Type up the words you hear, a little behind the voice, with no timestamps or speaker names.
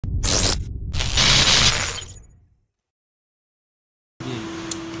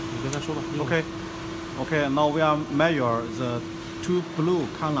Okay. Okay. Now we are measure the two blue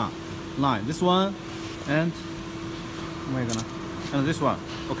color line. This one and and this one.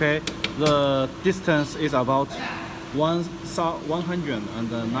 Okay. The distance is about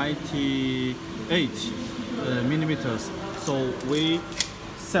 198 millimeters. So we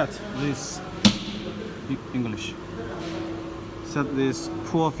set this in English. Set this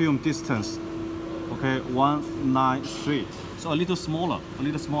pour film distance. Okay, 193. So a little smaller,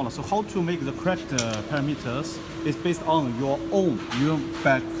 So how to make the correct parameters is based on your own urine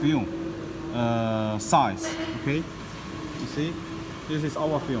bag film size. Okay, you see, this is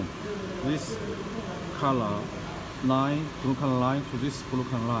our film. This color line, blue color line to this blue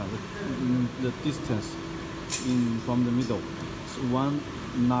color line, the distance from the middle is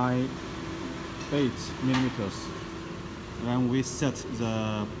 198 millimeters. And we set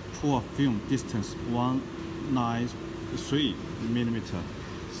the pour film distance 193 millimeter.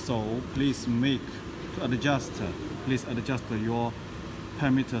 So please adjust your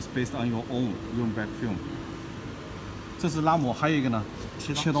parameters based on your own urine bag film. 这是拉膜，还有一个呢，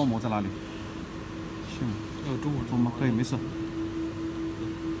切刀膜在哪里？中吗？可以，没事。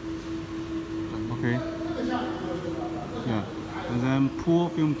Okay. Yeah. And then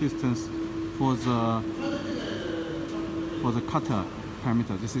pour film distance for the cutter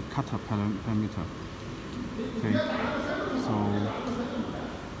parameter. This is cutter parameter. Okay. So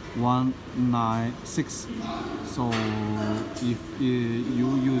 196. So if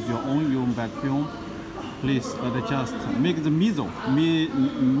you use your own urine bag film, please adjust. Make the meso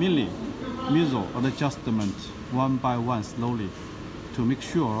adjustment one by one slowly to make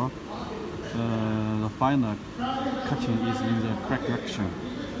sure the final cutting is in the correct direction.